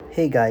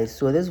Hey guys,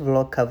 so this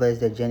vlog covers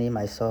the journey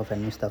myself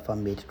and Mustafa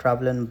made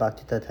traveling back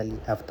to Tatali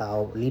after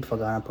our lead for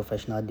Ghana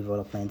professional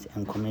development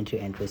and community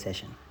entry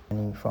session.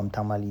 From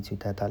Tamale to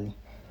Tatali.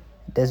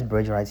 This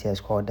bridge right here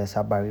is called the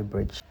Sabari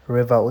Bridge.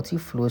 River Oti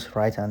flows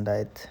right under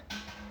it.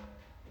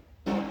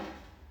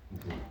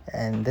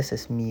 And this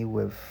is me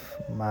with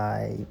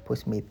my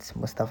postmate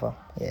Mustafa.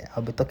 Yeah,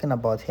 I'll be talking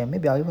about him.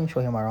 Maybe I'll even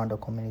show him around the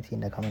community in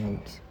the coming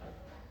weeks.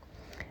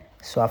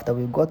 So after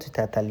we got to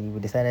Tatali,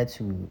 we decided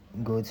to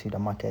go to the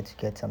market to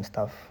get some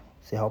stuff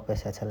to help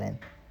us settle in.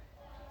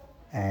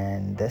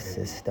 And this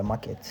is the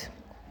market.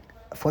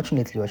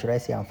 Fortunately, or should I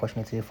say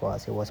unfortunately for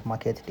us, it was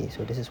market day.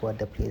 So this is what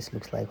the place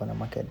looks like on a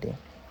market day.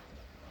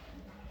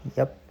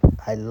 Yep,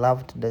 I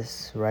loved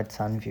this red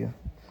sun view.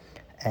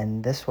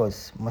 And this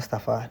was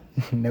Mustafa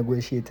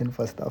negotiating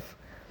for stuff.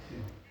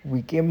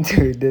 We came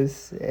to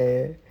this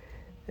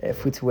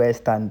footwear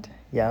stand.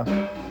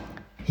 Yeah,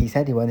 he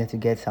said he wanted to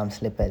get some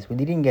slippers. We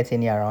didn't get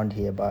any around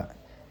here, but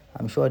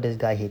I'm sure this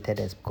guy hated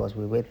us because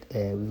we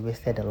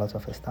wasted a lot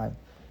of his time.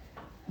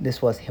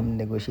 This was him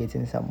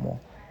negotiating some more.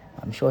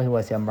 I'm sure he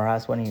was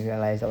embarrassed when he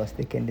realized I was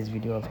taking this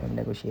video of him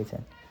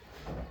negotiating.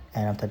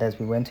 And after that,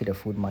 we went to the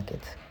food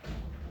market.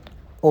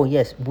 Oh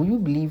yes, will you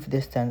believe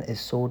this tent is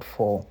sold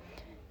for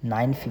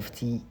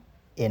 950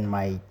 in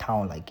my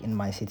town, like in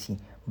my city?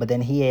 But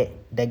then here,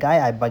 the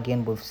guy I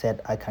bargained with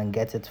said I can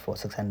get it for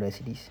 600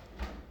 cedis.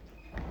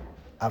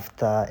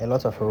 After a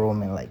lot of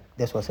roaming, like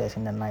this was us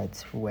in the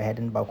night, we were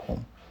heading back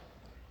home.